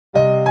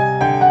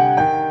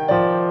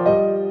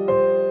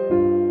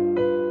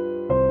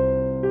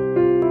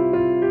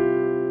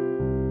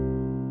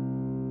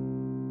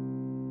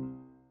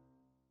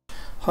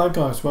Hi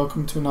guys,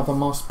 welcome to another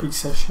masterpiece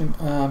session.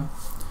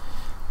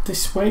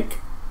 This week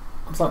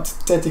I'd like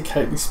to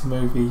dedicate this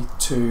movie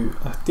to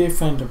a dear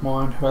friend of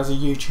mine who has a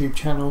YouTube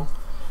channel,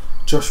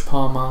 Josh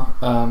Palmer.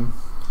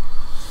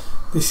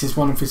 This is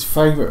one of his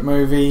favourite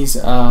movies.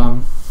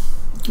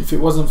 If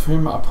it wasn't for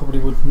him, I probably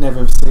would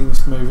never have seen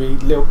this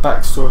movie. Little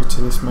backstory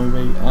to this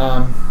movie.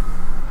 I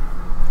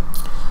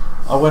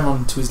went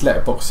on to his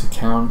Letterboxd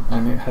account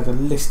and it had a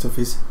list of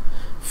his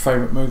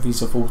favourite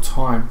movies of all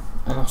time,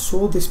 and I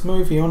saw this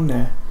movie on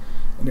there,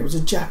 and it was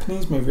a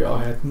Japanese movie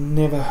I had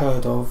never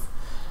heard of.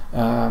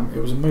 It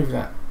was a movie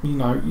that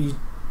you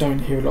don't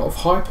hear a lot of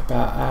hype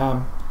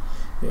about.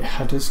 It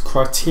had its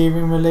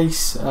Criterion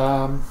release,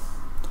 and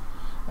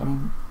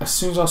as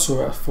soon as I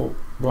saw it I thought,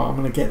 right, I'm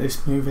going to get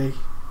this movie,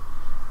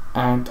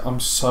 and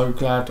I'm so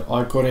glad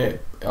I got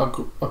it. I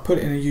put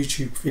it in a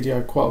YouTube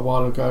video quite a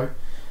while ago,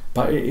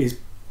 but it is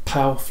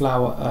Pale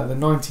Flower, the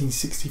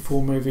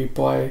 1964 movie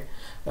by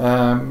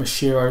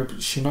Masahiro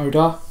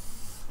Shinoda.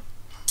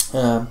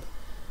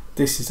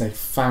 This is a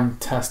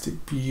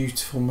fantastic,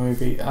 beautiful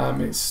movie.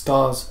 It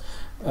stars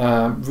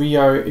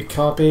Ryo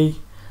Ikabe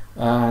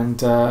and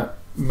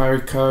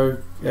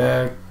Mariko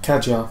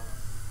Kaja,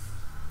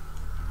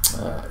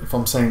 if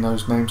I'm saying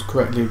those names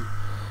correctly.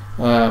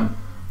 Ikabe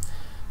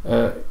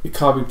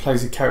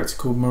plays a character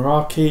called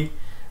Maraki,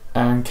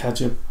 and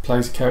Kaja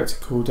plays a character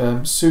called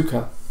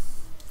Suka.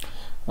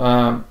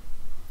 Now,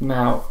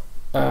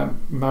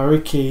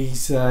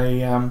 Mariki's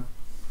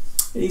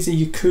he's a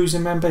Yakuza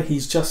member.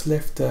 He's just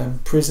left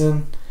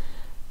prison,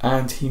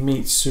 and he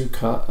meets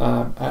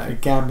Suka at a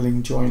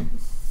gambling joint,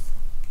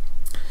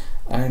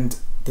 and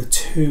the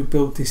two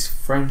build this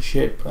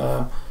friendship,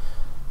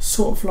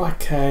 sort of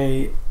like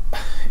a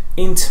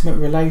intimate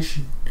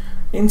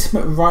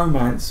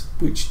romance,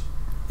 which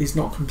is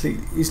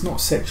not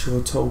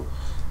sexual at all,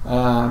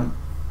 and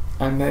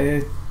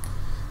they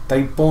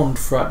bond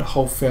throughout the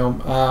whole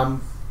film.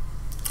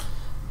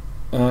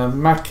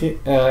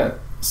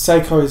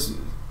 Seiko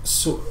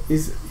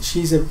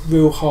she's a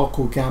real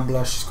hardcore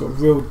gambler. She's got a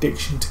real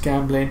addiction to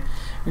gambling,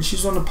 and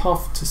she's on a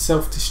path to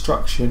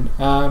self-destruction.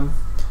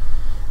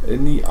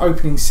 In the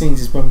opening scenes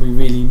is when we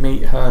really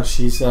meet her.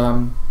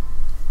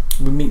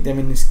 We meet them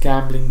in this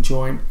gambling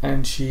joint,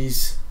 and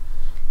she's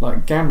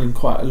like gambling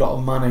quite a lot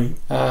of money.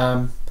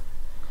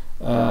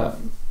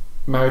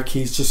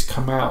 Mariki's just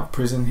come out of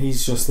prison.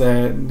 He's just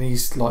there, and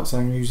he's like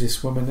saying, "Who's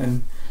this woman?"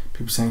 And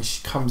people saying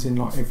she comes in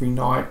like every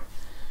night.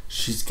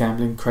 She's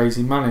gambling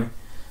crazy money.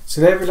 So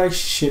their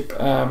relationship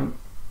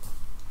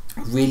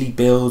really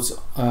builds.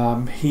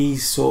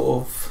 He's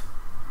sort of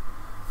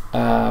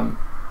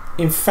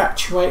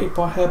infatuated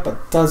by her,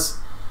 but does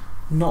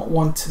not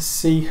want to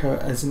see her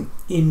as an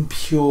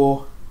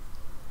impure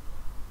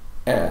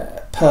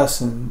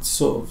person,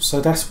 sort of.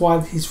 So that's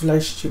why his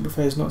relationship with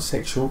her is not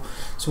sexual.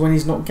 So when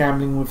he's not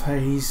gambling with her,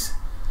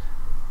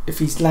 if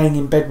he's laying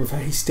in bed with her,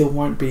 he still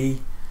won't really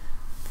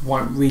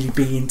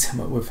be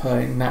intimate with her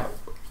in that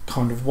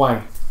kind of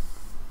way.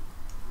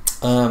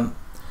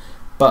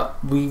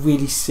 But we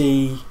really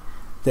see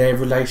their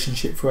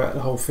relationship throughout the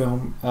whole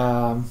film,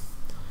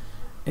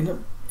 in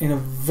a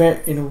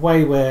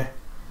way where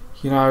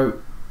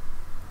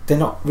they're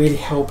not really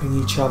helping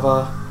each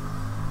other.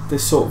 They're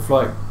sort of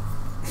like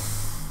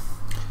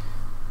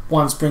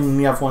one's bringing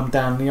the other one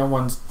down, the other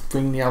one's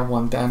bringing the other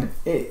one down.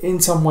 In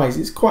some ways,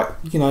 it's quite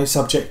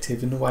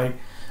subjective in the way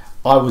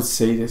I would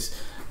see this,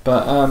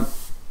 but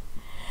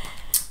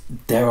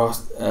there are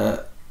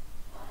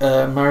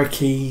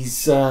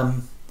Mariki's.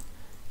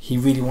 He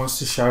really wants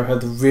to show her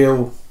the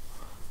real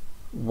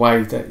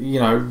way, that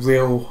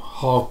real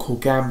hardcore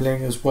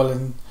gambling, as well as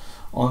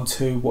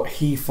onto what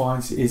he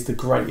finds is the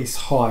greatest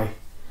high.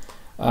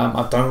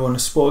 I don't want to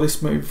spoil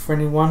this movie for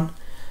anyone,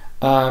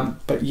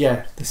 but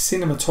yeah, the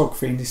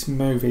cinematography in this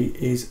movie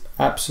is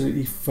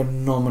absolutely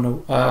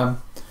phenomenal.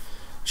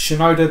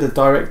 Shinoda, the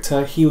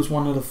director, he was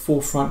one of the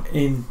forefront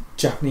in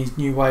Japanese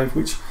New Wave,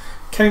 which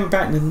came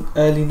about in the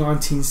early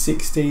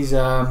 1960s.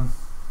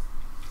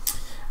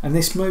 And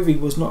this movie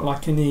was not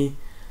like any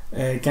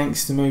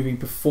gangster movie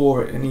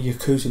before it, any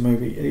Yakuza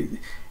movie.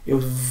 It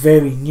was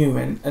very new,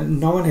 and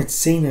no one had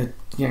seen a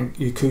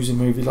Yakuza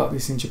movie like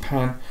this in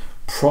Japan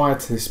prior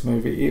to this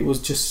movie. It was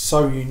just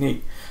so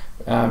unique.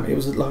 It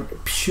was like a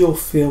pure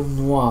film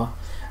noir,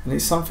 and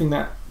it's something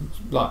that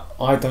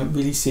I don't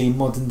really see in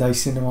modern day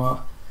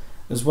cinema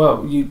as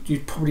well.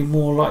 You'd probably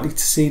more likely to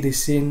see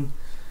this in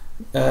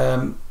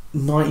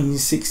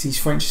 1960s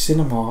French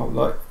cinema,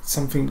 like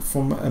something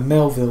from a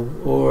Melville,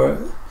 or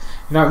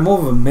more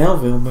of a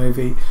Melville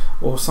movie,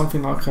 or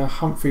something like a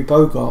Humphrey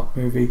Bogart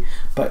movie,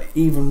 but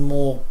even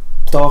more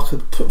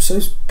darker. So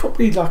it's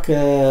probably like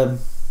a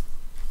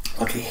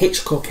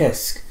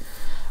Hitchcock-esque.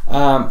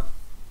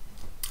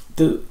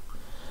 There's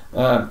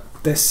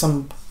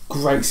some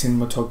great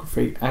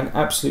cinematography and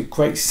absolute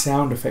great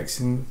sound effects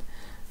in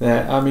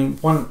there. I mean,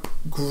 one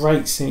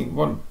great scene,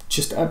 one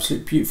just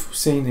absolute beautiful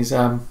scene is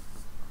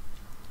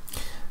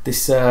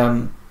this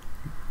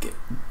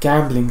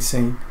gambling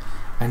scene,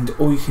 and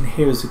all you can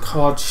hear is the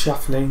cards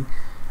shuffling,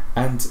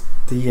 and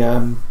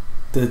the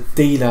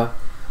dealer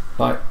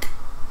like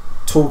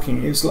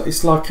talking.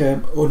 It's like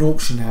an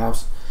auction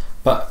house,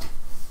 but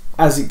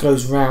as it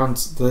goes round,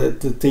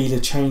 the dealer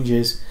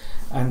changes,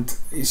 and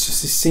it's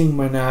just a scene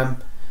when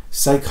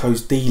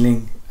Seiko's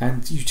dealing,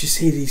 and you just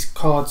hear these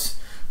cards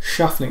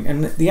shuffling,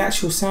 and the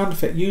actual sound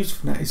effect used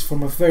for that is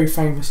from a very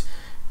famous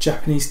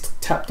Japanese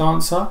tap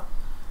dancer,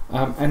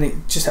 and it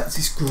just has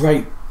this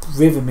great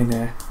rhythm in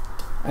there,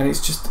 and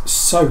it's just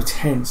so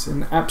tense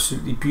and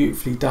absolutely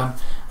beautifully done.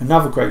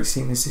 Another great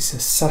scene is this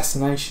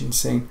assassination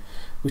scene,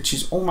 which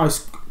is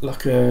almost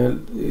like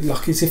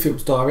as if it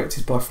was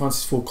directed by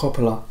Francis Ford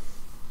Coppola.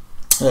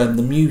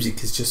 The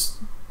music is just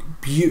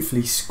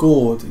beautifully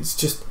scored. It's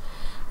just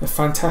a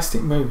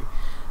fantastic movie,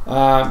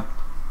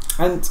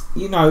 and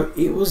you know,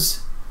 it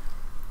was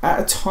at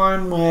a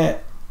time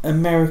where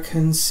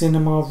American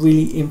cinema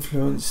really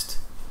influenced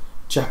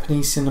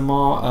Japanese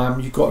cinema.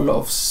 You got a lot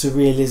of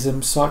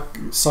surrealism,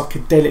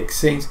 psychedelic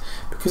scenes,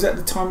 because at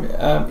the time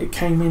it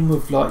came in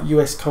with like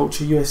US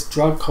culture, US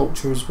drug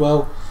culture as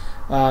well.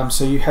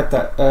 So you had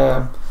that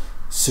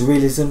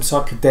surrealism,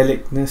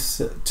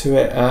 psychedelicness to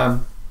it,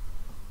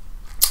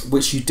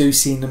 which you do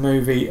see in the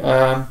movie.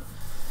 And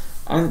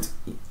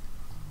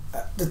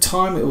at the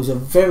time, it was a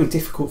very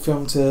difficult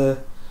film to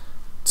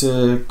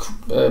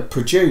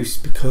produce,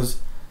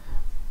 because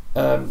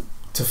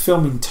to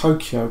film in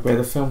Tokyo, where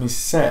the film is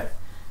set,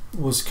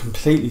 was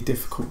completely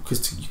difficult,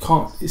 because you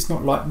can't. It's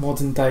not like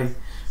modern day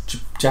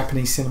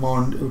Japanese cinema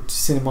and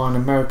cinema in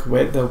America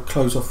where they'll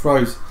close off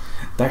roads.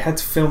 They had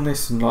to film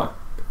this in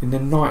the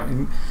night,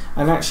 and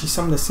actually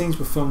some of the scenes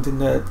were filmed in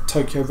the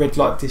Tokyo red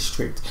light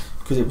district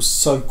because it was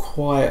so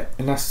quiet,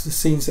 and that's the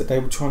scenes that they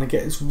were trying to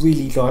get. It's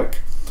really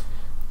like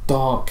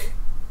dark,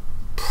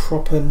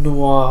 proper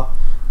noir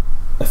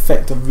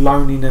effect of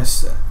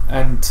loneliness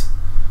and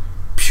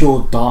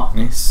pure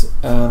darkness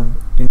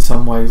in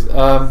some ways.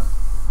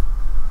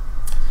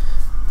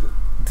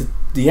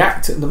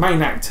 The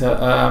main actor,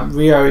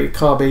 Ryo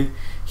Ikabe,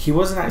 he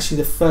wasn't actually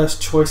the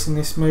first choice in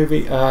this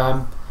movie.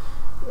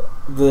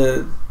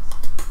 The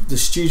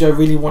studio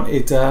really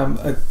wanted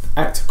an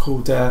actor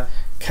called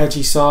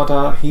Kaji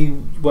Sada. He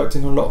worked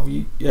in a lot of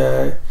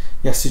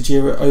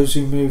Yasujiro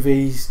Ozu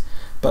movies,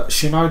 but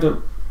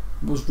Shinoda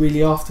was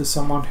really after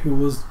someone who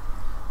was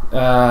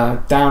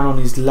down on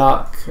his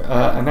luck,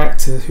 an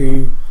actor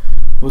who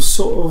was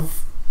sort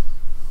of,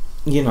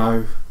 you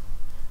know,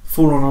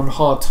 fallen on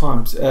hard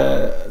times,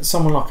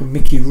 someone like a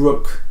Mickey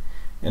Rourke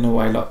in a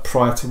way, like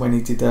prior to when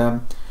he did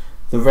The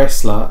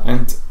Wrestler.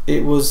 And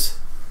it was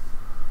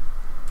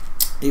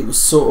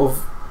sort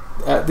of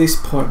at this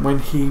point when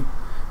he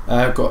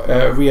got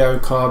Ryo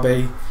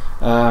Ikabe,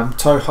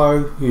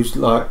 Toho, who's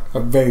like a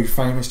very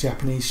famous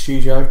Japanese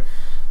studio,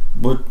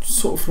 were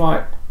sort of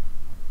like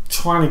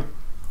trying to,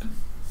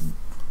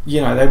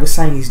 you know, they were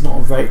saying he's not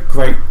a very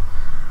great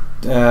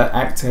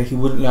actor, he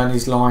wouldn't learn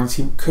his lines,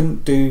 he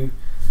couldn't do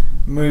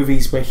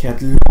movies where he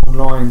had long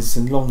lines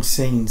and long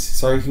scenes,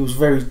 so he was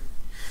very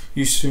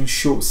used to doing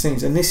short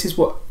scenes. And this is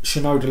what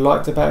Shinoda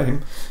liked about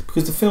him,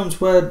 because the films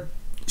were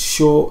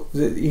short,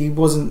 that he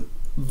wouldn't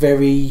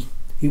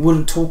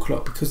talk a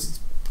lot, because it's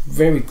a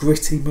very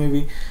gritty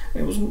movie.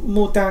 It was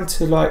more down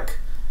to like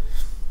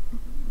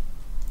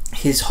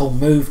his whole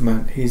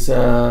movement, his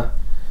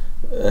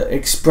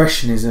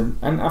expressionism,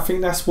 and I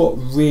think that's what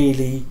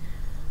really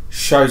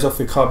shows off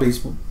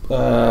Ikabe's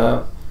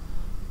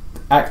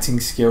acting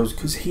skills,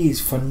 because he is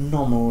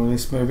phenomenal in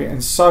this movie,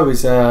 and so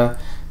is Kajo.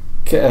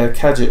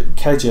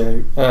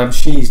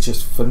 She's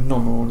just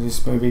phenomenal in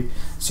this movie.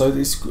 So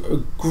it's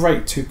a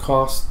great two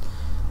cast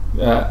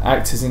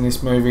actors in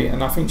this movie,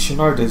 and I think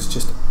Shinoda's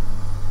just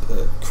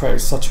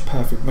created such a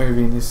perfect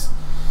movie in this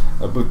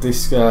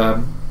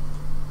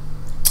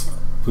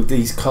with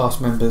these cast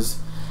members,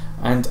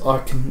 and I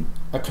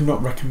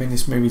cannot recommend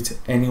this movie to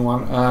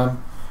anyone.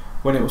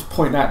 When it was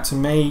pointed out to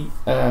me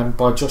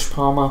by Josh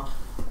Palmer,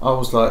 I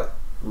was like,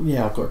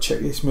 yeah, I've got to check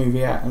this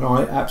movie out, and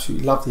I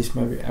absolutely love this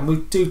movie. And we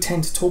do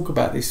tend to talk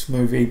about this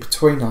movie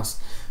between us,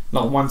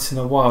 like once in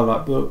a while.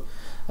 Like, well,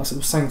 I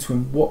was saying to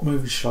him, what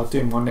movie should I do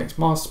in my next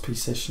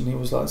masterpiece session? He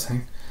was like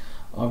saying,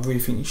 I really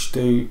think you should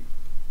do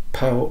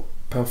Pale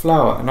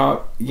Flower, and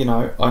I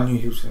knew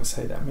he was going to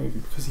say that movie,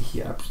 because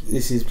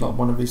this is like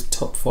one of his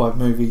top 5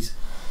 movies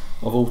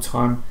of all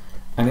time,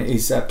 and it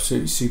is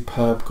absolutely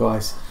superb,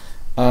 guys.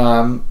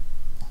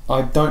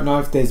 I don't know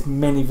if there's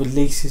many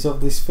releases of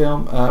this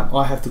film.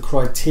 I have the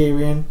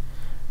Criterion,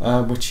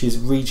 which is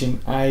Region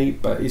A,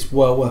 but it's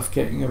well worth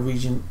getting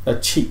a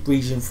cheap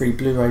Region 3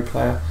 Blu-ray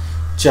player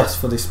just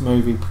for this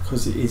movie,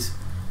 because it is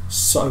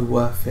so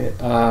worth it.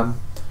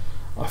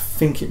 I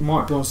think it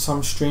might be on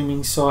some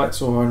streaming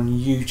sites or on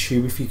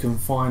YouTube if you can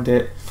find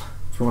it,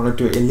 if you want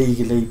to do it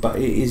illegally, but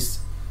it is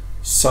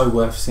so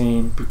worth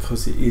seeing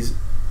because it is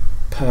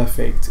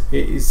perfect.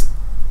 It is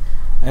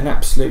an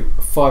absolute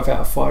 5 out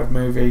of 5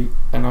 movie,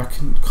 and I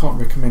can't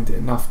recommend it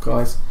enough,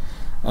 guys.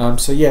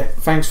 So yeah,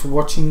 thanks for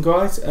watching,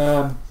 guys.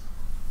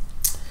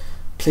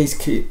 Please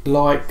keep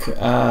thumbs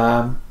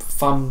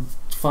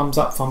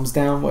up, thumbs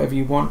down, whatever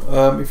you want.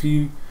 If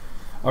you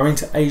are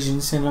into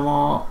Asian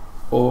cinema,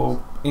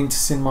 or into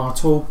cinema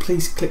at all,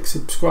 please click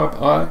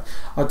subscribe.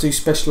 I do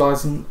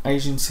specialise in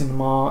Asian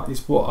cinema,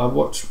 is what I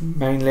watch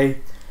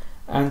mainly.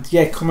 And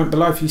yeah, comment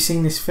below if you've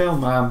seen this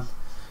film.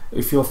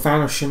 If you're a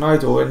fan of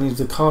Shinoda or any of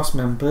the cast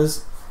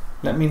members,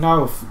 let me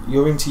know. If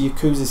you're into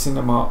Yakuza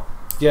cinema,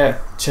 yeah,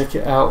 check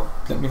it out.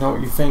 Let me know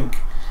what you think.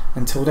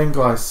 Until then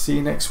guys, see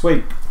you next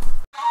week.